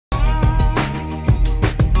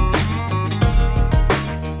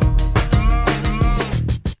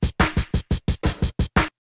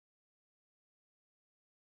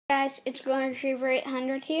guys, it's Golden Retriever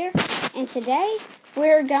 800 here, and today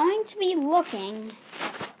we're going to be looking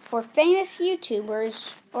for famous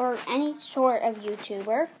YouTubers, or any sort of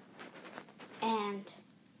YouTuber, and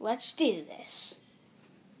let's do this.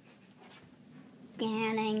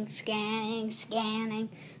 Scanning, scanning, scanning,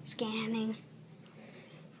 scanning.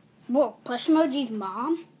 Whoa, plush emoji's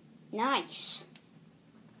mom? Nice.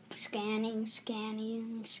 Scanning,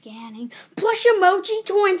 scanning, scanning. Plush emoji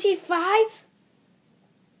 25?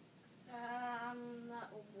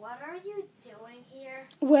 What are you doing here?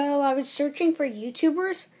 Well, I was searching for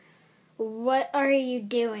YouTubers. What are you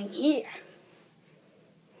doing here?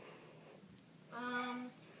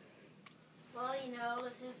 Well,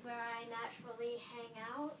 this is where I naturally hang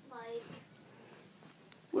out,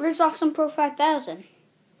 Where's Awesome Pro 5000?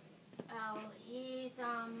 Oh, he's,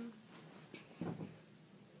 I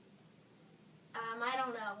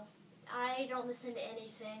don't know. I don't listen to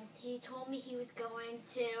anything. He told me he was going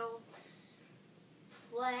to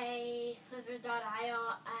play Scissors.io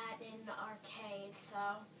at an arcade, so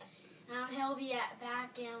he'll be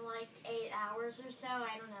back in 8 hours or so.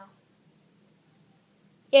 I don't know.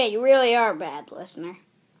 Yeah, you really are a bad listener.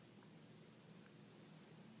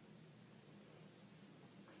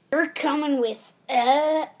 You're coming with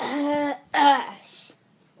us.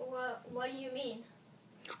 What do you mean?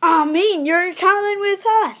 I mean, you're coming with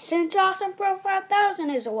us since Awesome Pro 5000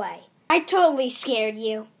 is away. I totally scared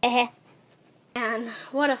you. And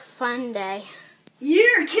what a fun day.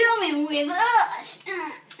 You're coming with us.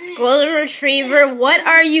 Golden Retriever, what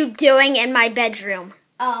are you doing in my bedroom?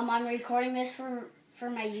 I'm recording this for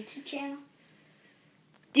my YouTube channel.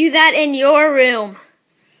 Do that in your room.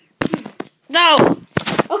 No.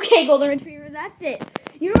 Okay, Golden Retriever, that's it.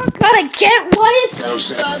 You're gonna get what is...